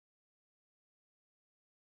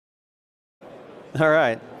All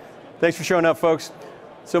right. Thanks for showing up, folks.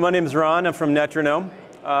 So my name is Ron. I'm from Netronome.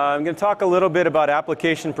 I'm going to talk a little bit about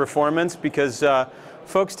application performance because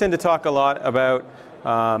folks tend to talk a lot about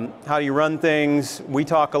how you run things. We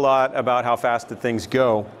talk a lot about how fast the things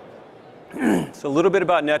go. So a little bit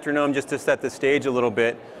about Netronome just to set the stage a little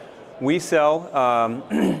bit. We sell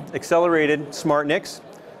accelerated SmartNICs.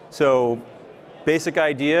 So basic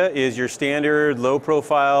idea is your standard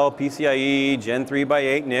low-profile PCIe Gen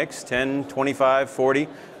 3x8 NICs, 10, 25, 40.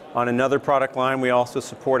 On another product line, we also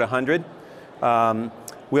support 100.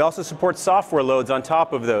 We also support software loads on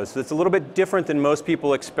top of those. So it's a little bit different than most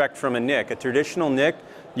people expect from a NIC. A traditional NIC,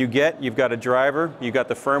 you've got a driver, you've got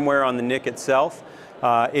the firmware on the NIC itself.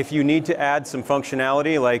 If you need to add some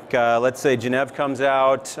functionality, like let's say Genève comes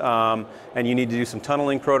out and you need to do some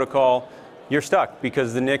tunneling protocol, you're stuck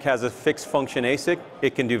because the NIC has a fixed function ASIC.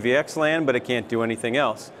 It can do VXLAN, but it can't do anything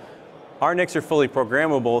else. Our NICs are fully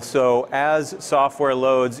programmable, so as software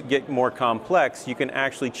loads get more complex, you can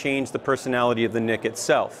actually change the personality of the NIC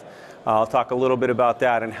itself. I'll talk a little bit about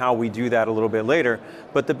that and how we do that a little bit later.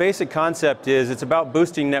 But the basic concept is it's about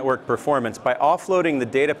boosting network performance. By offloading the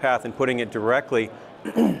data path and putting it directly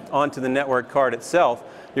onto the network card itself,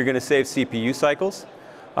 you're going to save CPU cycles.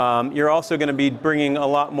 You're also going to be bringing a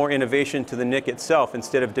lot more innovation to the NIC itself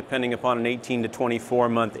instead of depending upon an 18 to 24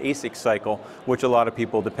 month ASIC cycle, which a lot of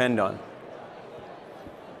people depend on.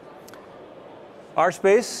 Our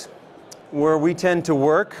space, where we tend to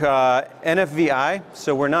work, NFVI,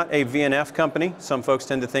 so we're not a VNF company. Some folks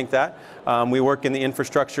tend to think that. We work in the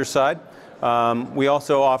infrastructure side. We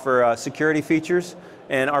also offer security features.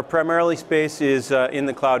 And our primarily space is in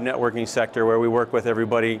the cloud networking sector, where we work with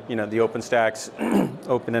everybody, you know, the OpenStacks,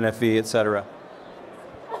 OpenNFV, et cetera.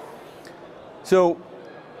 So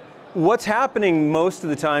what's happening most of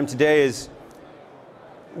the time today is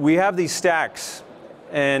we have these stacks,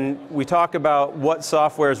 and we talk about what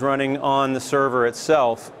software is running on the server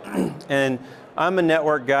itself. And I'm a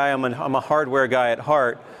network guy, I'm a hardware guy at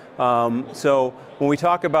heart. So when we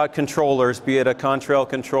talk about controllers, be it a Contrail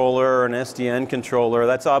controller or an SDN controller,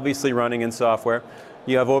 that's obviously running in software.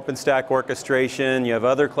 You have OpenStack orchestration, you have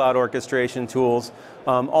other cloud orchestration tools.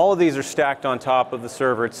 All of these are stacked on top of the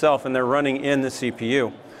server itself, and they're running in the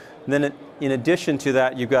CPU. And then in addition to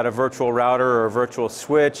that, you've got a virtual router or a virtual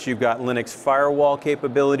switch, you've got Linux firewall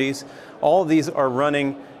capabilities. All of these are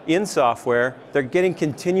running in software. They're getting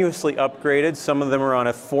continuously upgraded. Some of them are on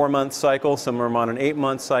a 4-month cycle, some are on an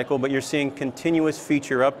 8-month cycle, but you're seeing continuous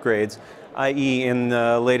feature upgrades, i.e. in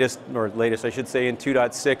the latest I should say, in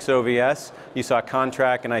 2.6 OVS, you saw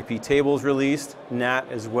contract and IP tables released,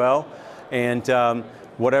 NAT as well, and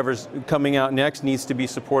whatever's coming out next needs to be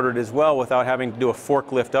supported as well without having to do a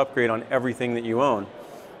forklift upgrade on everything that you own.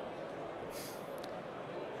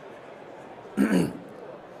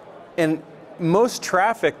 And most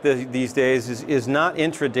traffic these days is not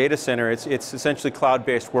intra-data center, it's essentially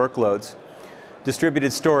cloud-based workloads.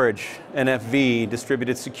 Distributed storage, NFV,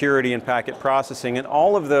 distributed security and packet processing, and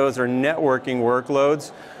all of those are networking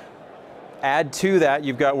workloads. Add to that,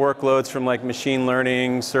 you've got workloads from like machine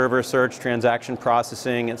learning, server search, transaction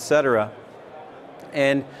processing, et cetera.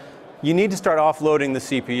 And you need to start offloading the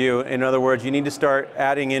CPU. In other words, you need to start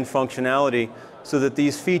adding in functionality so that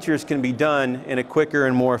these features can be done in a quicker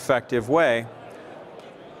and more effective way.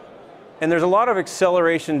 And there's a lot of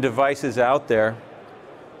acceleration devices out there.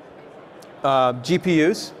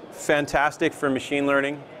 GPUs, fantastic for machine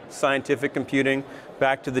learning, scientific computing,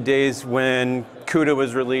 back to the days when CUDA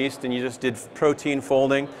was released and you just did protein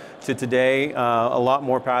folding, to today, a lot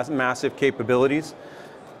more massive capabilities.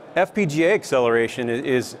 FPGA acceleration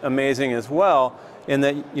is amazing as well, in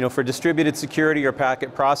that, you know, for distributed security or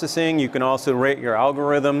packet processing, you can also rate your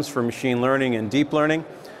algorithms for machine learning and deep learning.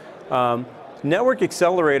 Network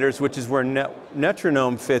accelerators, which is where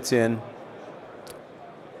Netronome fits in.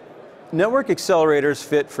 Network accelerators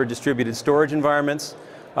fit for distributed storage environments,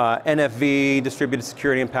 NFV, distributed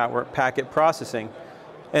security and packet processing.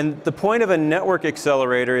 And the point of a network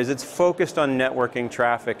accelerator is it's focused on networking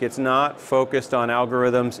traffic. It's not focused on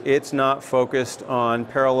algorithms. It's not focused on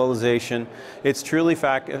parallelization. It's truly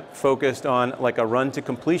focused on like a run to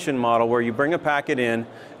completion model where you bring a packet in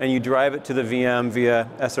and you drive it to the VM via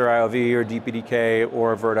SRIOV or DPDK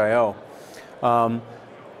or VirtIO.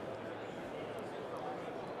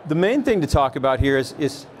 The main thing to talk about here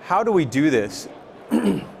is how do we do this?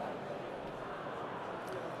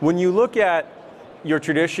 When you look at your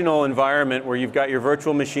traditional environment where you've got your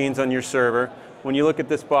virtual machines on your server, when you look at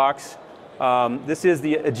this box, this is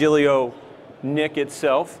the Agilio NIC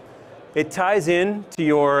itself. It ties in to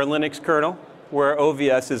your Linux kernel where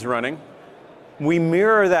OVS is running. We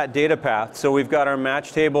mirror that data path. So we've got our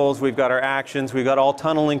match tables, we've got our actions, we've got all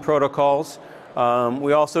tunneling protocols.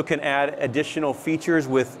 We also can add additional features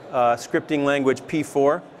with scripting language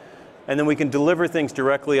P4. And then we can deliver things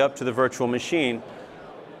directly up to the virtual machine.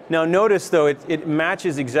 Now notice though, it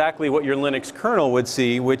matches exactly what your Linux kernel would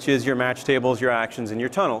see, which is your match tables, your actions, and your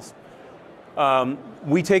tunnels.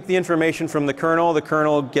 We take the information from the kernel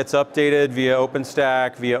gets updated via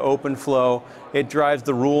OpenStack, via OpenFlow. It drives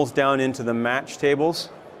the rules down into the match tables.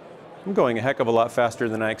 I'm going a heck of a lot faster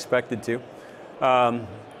than I expected to.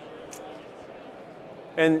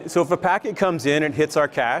 And so if a packet comes in, it hits our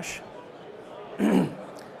cache.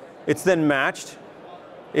 It's then matched.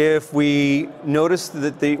 If we notice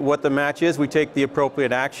that what the match is, we take the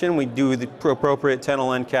appropriate action, we do the appropriate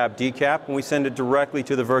tunnel encap decap, and we send it directly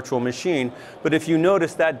to the virtual machine. But if you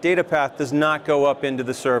notice, that data path does not go up into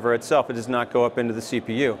the server itself. It does not go up into the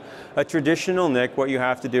CPU. A traditional NIC, what you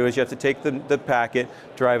have to do is you have to take the packet,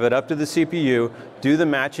 drive it up to the CPU, do the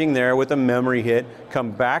matching there with a memory hit, come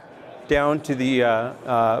back down to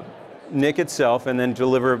the NIC itself, and then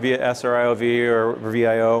deliver via SRIOV or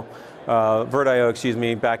VIO. VirtIO, excuse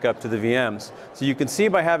me, back up to the VMs. So you can see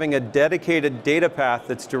by having a dedicated data path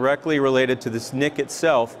that's directly related to this NIC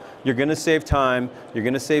itself, you're going to save time, you're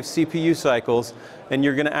going to save CPU cycles, and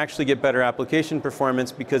you're going to actually get better application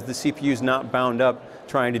performance because the CPU is not bound up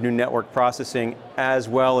trying to do network processing as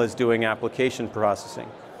well as doing application processing.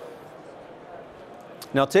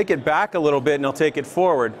 Now I'll take it back a little bit and I'll take it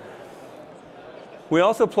forward. We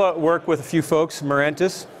also work with a few folks,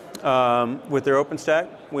 Marentis, with their OpenStack.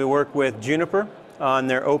 We work with Juniper on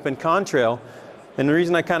their Open Contrail. And the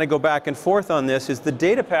reason I kind of go back and forth on this is the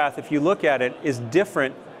data path, if you look at it, is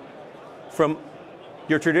different from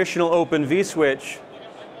your traditional Open vSwitch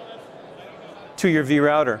to your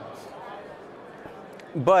vRouter.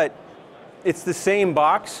 But it's the same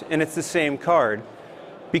box and it's the same card.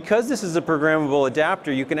 Because this is a programmable adapter,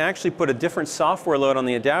 you can actually put a different software load on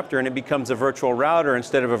the adapter and it becomes a virtual router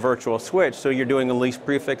instead of a virtual switch. So you're doing a least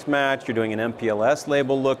prefix match, you're doing an MPLS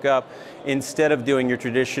label lookup, instead of doing your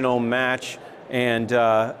traditional match and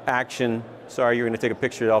action. Sorry, you're going to take a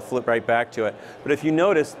picture, I'll flip right back to it. But if you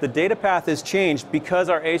notice, the data path has changed because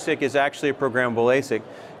our ASIC is actually a programmable ASIC.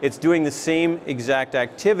 It's doing the same exact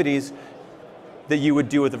activities that you would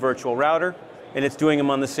do with a virtual router, and it's doing them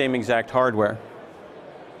on the same exact hardware.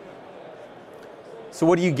 So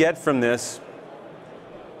what do you get from this?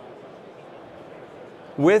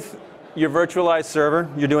 With your virtualized server,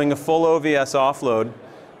 you're doing a full OVS offload.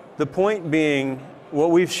 The point being, what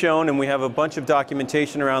we've shown, and we have a bunch of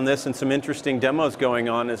documentation around this and some interesting demos going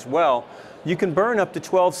on as well, you can burn up to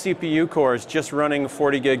 12 CPU cores just running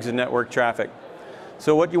 40 gigs of network traffic.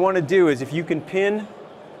 So what you want to do is if you can pin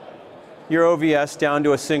your OVS down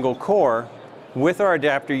to a single core, with our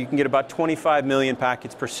adapter, you can get about 25 million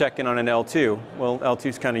packets per second on an L2. Well, L2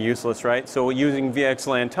 is kind of useless, right? So using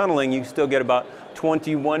VXLAN tunneling, you still get about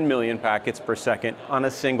 21 million packets per second on a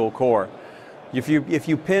single core. If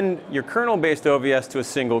you pin your kernel-based OVS to a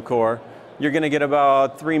single core, you're going to get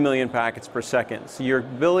about 3 million packets per second. So your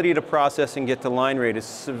ability to process and get to line rate is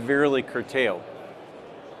severely curtailed.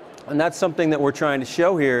 And that's something that we're trying to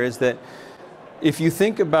show here is that if you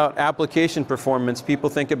think about application performance, people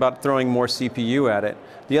think about throwing more CPU at it.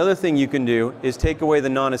 The other thing you can do is take away the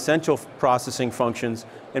non-essential processing functions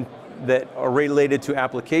that are related to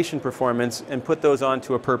application performance and put those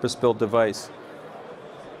onto a purpose-built device.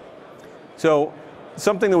 So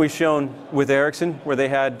something that we've shown with Ericsson, where they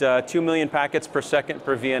had 2 million packets per second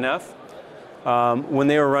per VNF. When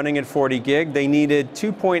they were running at 40 gig, they needed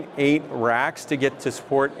 2.8 racks to get to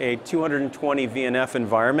support a 220 VNF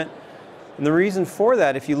environment. And the reason for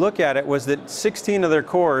that, if you look at it, was that 16 of their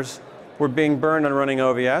cores were being burned on running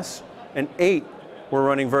OVS, and 8 were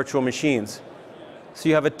running virtual machines. So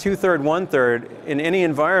you have a 2/3, 1/3. In any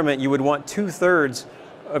environment, you would want 2/3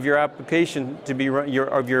 of your application to be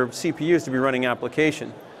of your CPUs to be running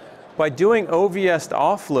application. By doing OVS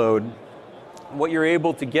offload, what you're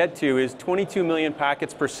able to get to is 22 million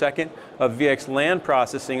packets per second of VXLAN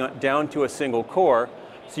processing down to a single core.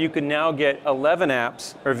 So you can now get 11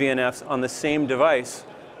 apps or VNFs on the same device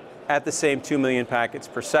at the same 2 million packets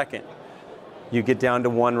per second. You get down to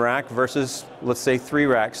 1 rack versus, let's say, 3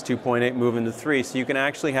 racks, 2.8 moving to 3. So you can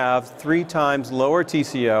actually have 3 times lower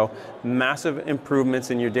TCO, massive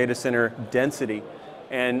improvements in your data center density,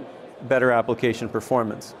 and better application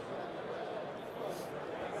performance.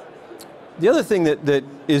 The other thing that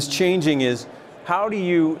is changing is how do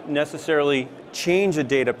you necessarily change a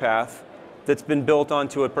data path that's been built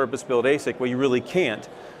onto a purpose-built ASIC? Well, you really can't.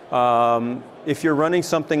 If you're running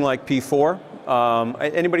something like P4,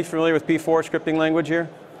 anybody familiar with P4 scripting language here?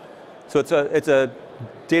 So it's a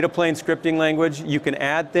data plane scripting language. You can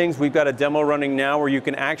add things. We've got a demo running now where you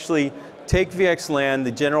can actually take VXLAN,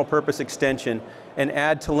 the general purpose extension, and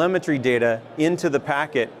add telemetry data into the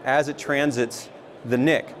packet as it transits the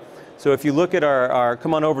NIC. So if you look at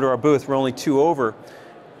come on over to our booth, we're only 2 over.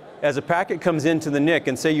 As a packet comes into the NIC,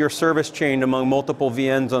 and say you're service chained among multiple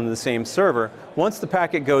VNs on the same server, once the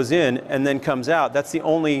packet goes in and then comes out, that's the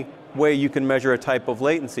only way you can measure a type of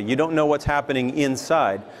latency. You don't know what's happening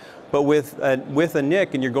inside. But with a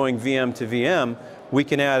NIC and you're going VM to VM, we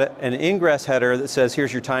can add an ingress header that says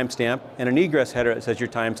here's your timestamp and an egress header that says your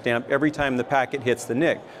timestamp every time the packet hits the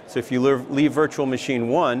NIC. So if you leave virtual machine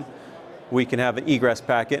 1, we can have an egress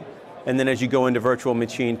packet. And then as you go into virtual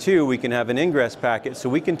machine 2, we can have an ingress packet. So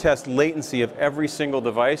we can test latency of every single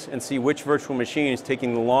device and see which virtual machine is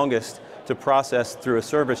taking the longest to process through a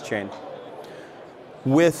service chain.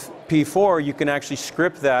 With P4, you can actually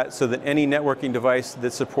script that so that any networking device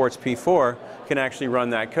that supports P4 can actually run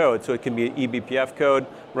that code. So it can be an eBPF code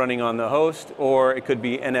running on the host, or it could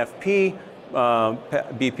be NFP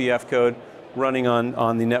BPF code running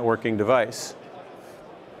on the networking device.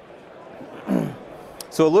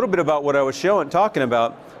 So a little bit about what I was talking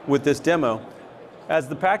about with this demo. As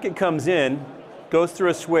the packet comes in, goes through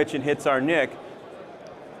a switch and hits our NIC,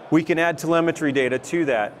 we can add telemetry data to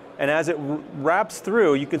that. And as it wraps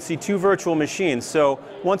through, you can see 2 virtual machines. So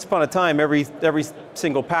once upon a time, every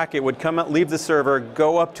single packet would come out, leave the server,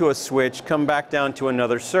 go up to a switch, come back down to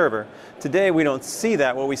another server. Today, we don't see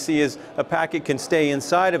that. What we see is a packet can stay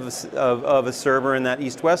inside of a server in that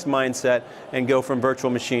east-west mindset and go from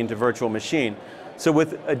virtual machine to virtual machine. So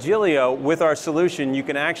with Agilio, with our solution, you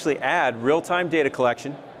can actually add real-time data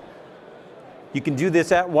collection. You can do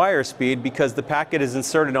this at wire speed because the packet is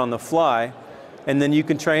inserted on the fly. And then you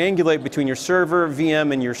can triangulate between your server,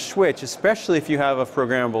 VM, and your switch, especially if you have a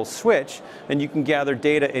programmable switch, and you can gather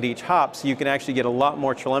data at each hop, so you can actually get a lot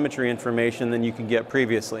more telemetry information than you could get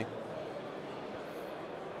previously.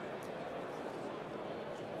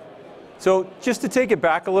 So just to take it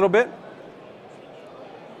back a little bit,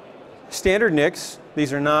 standard NICs,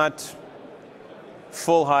 these are not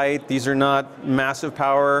full height, these are not massive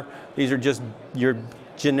power, these are just your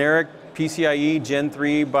generic PCIe Gen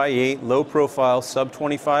 3 by 8 low profile sub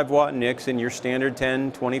 25 watt NICs in your standard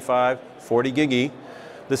 10, 25, 40 gig E.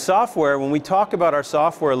 The software, when we talk about our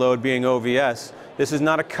software load being OVS, this is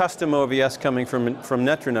not a custom OVS coming from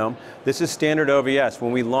Netronome. This is standard OVS.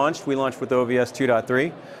 When we launched with OVS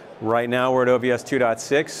 2.3. Right now we're at OVS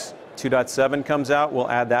 2.6. 2.7 comes out,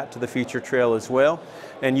 we'll add that to the feature trail as well.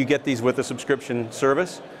 And you get these with a subscription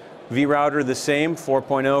service. vRouter the same, 4.0,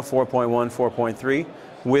 4.1, 4.3.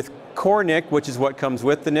 With Core NIC, which is what comes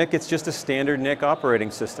with the NIC, it's just a standard NIC operating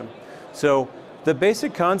system. So the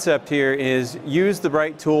basic concept here is use the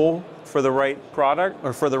right tool for the right product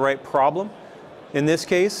or for the right problem. In this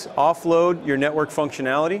case, offload your network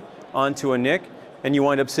functionality onto a NIC, and you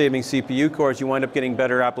wind up saving CPU cores, you wind up getting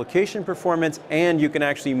better application performance, and you can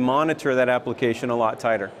actually monitor that application a lot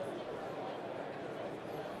tighter.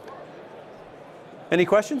 Any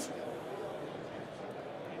questions?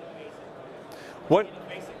 What?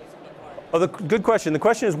 Oh, good question. The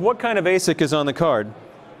question is, what kind of ASIC is on the card?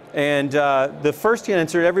 And the first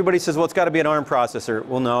answer, everybody says, well, it's got to be an ARM processor.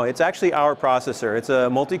 Well, no, it's actually our processor. It's a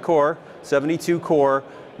multi-core, 72-core,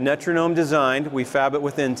 Netronome designed. We fab it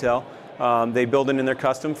with Intel. They build it in their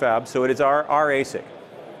custom fab, so it is our ASIC.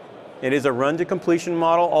 It is a run-to-completion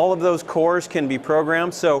model. All of those cores can be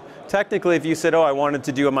programmed. So technically, if you said, oh, I wanted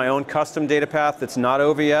to do my own custom data path that's not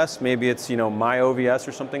OVS, maybe it's my OVS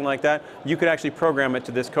or something like that, you could actually program it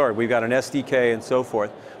to this card. We've got an SDK and so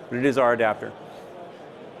forth, but it is our adapter.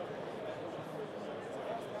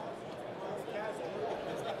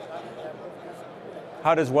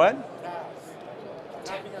 How does what?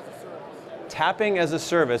 Tapping as a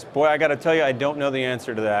service. Boy, I got to tell you, I don't know the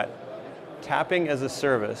answer to that. Tapping as a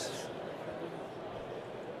service.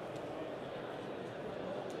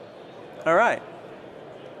 All right.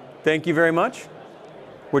 Thank you very much.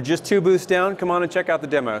 We're just 2 booths down. Come on and check out the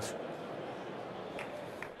demos.